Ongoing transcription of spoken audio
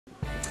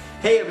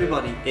Hey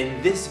everybody, in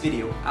this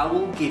video I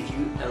will give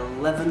you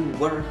 11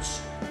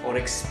 words or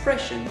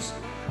expressions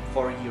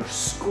for your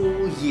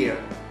school year.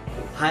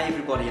 Hi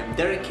everybody, I'm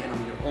Derek and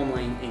I'm your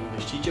online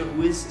English teacher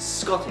who is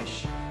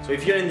Scottish. So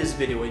if you're in this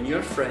video and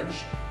you're French,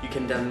 you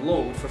can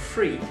download for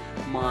free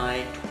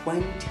my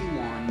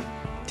 21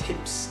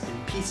 tips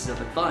and pieces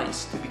of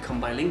advice to become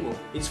bilingual.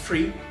 It's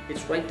free,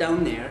 it's right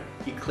down there.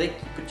 You click,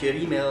 you put your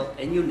email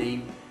and your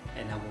name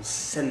and I will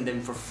send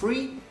them for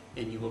free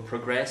and you will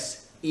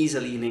progress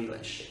easily in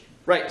English.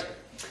 Right,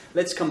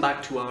 let's come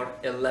back to our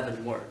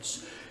 11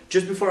 words.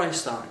 Just before I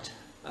start,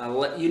 I'll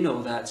let you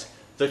know that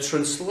the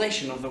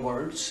translation of the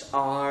words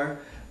are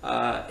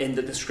in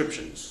the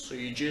descriptions. So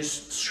you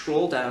just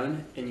scroll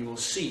down and you will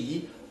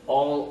see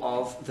all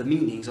of the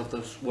meanings of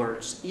those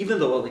words, even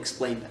though I'll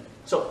explain them.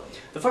 So,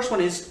 the first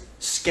one is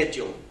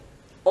schedule,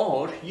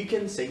 or you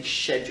can say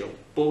schedule,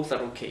 both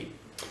are okay.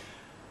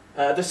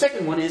 The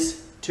second one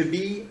is to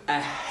be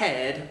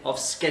ahead of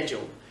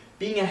schedule.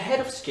 Being ahead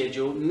of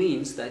schedule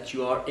means that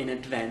you are in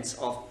advance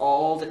of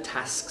all the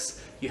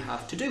tasks you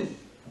have to do.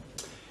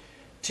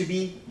 To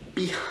be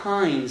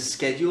behind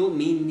schedule,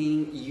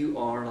 meaning you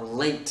are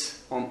late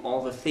on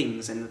all the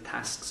things and the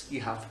tasks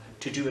you have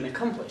to do and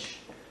accomplish.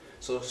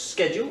 So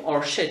schedule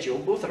or schedule,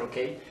 both are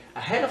okay.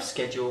 Ahead of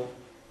schedule,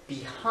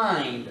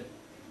 behind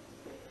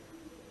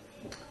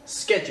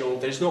schedule,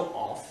 there's no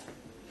off.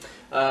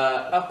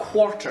 A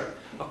quarter.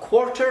 A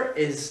quarter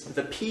is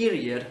the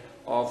period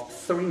of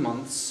 3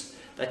 months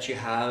that you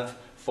have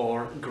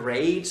for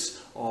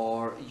grades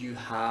or you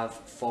have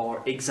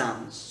for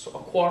exams. So a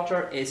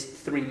quarter is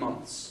 3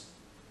 months.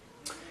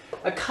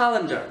 A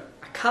calendar.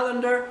 A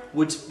calendar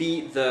would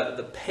be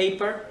the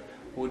paper,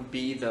 would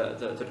be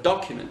the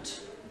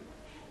document.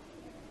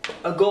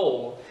 A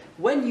goal.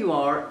 When you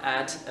are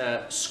at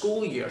a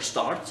school year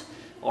start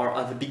or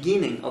at the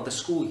beginning of the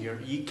school year,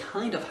 you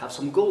kind of have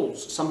some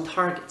goals, some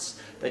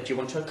targets that you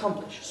want to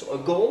accomplish. So a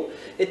goal,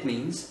 it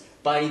means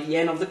by the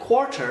end of the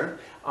quarter,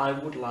 I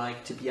would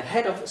like to be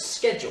ahead of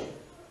schedule.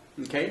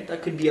 Okay,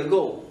 that could be a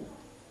goal.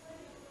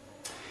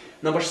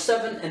 Number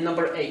 7 and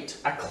number 8,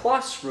 a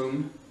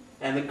classroom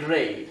and a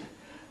grade.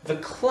 The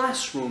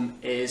classroom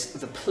is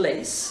the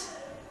place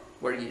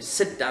where you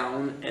sit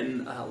down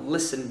and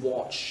listen,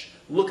 watch,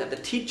 look at the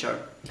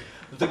teacher.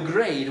 The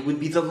grade would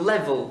be the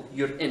level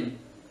you're in.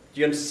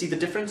 Do you see the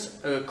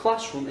difference? A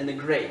classroom and a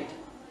grade.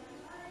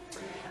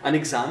 An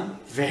exam,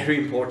 very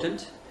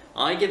important.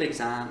 I give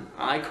exam,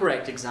 I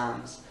correct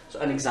exams. So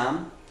an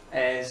exam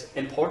is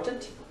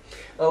important.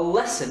 A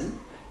lesson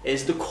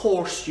is the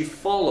course you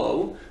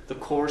follow, the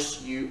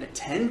course you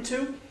attend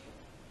to.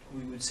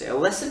 We would say a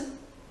lesson.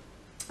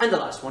 And the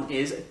last one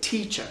is a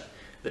teacher.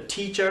 The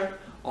teacher,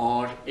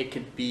 or it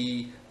could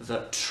be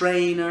the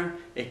trainer,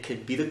 it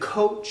could be the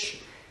coach,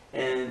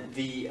 and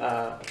the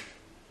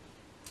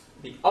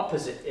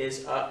opposite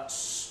is a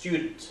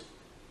student.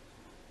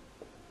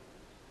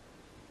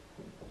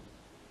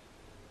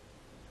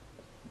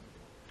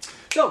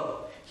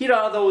 So, here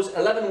are those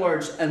 11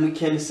 words, and we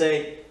can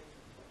say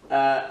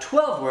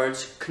 12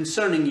 words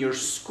concerning your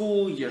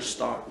school year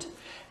start.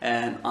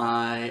 And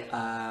I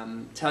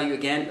tell you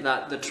again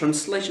that the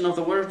translation of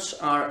the words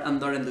are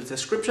under in the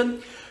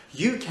description.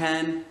 You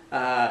can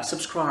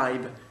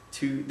subscribe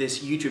to this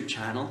YouTube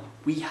channel.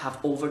 We have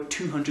over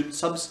 200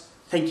 subs.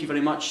 Thank you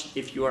very much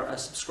if you are a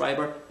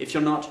subscriber. If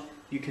you're not,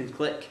 you can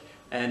click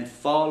and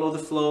follow the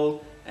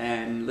flow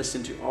and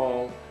listen to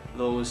all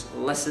those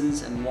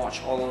lessons and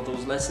watch all of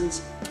those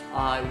lessons.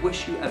 I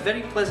wish you a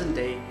very pleasant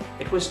day.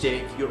 It was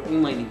Derek, your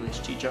online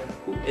English teacher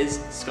who is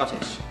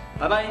Scottish.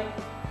 Bye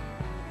bye.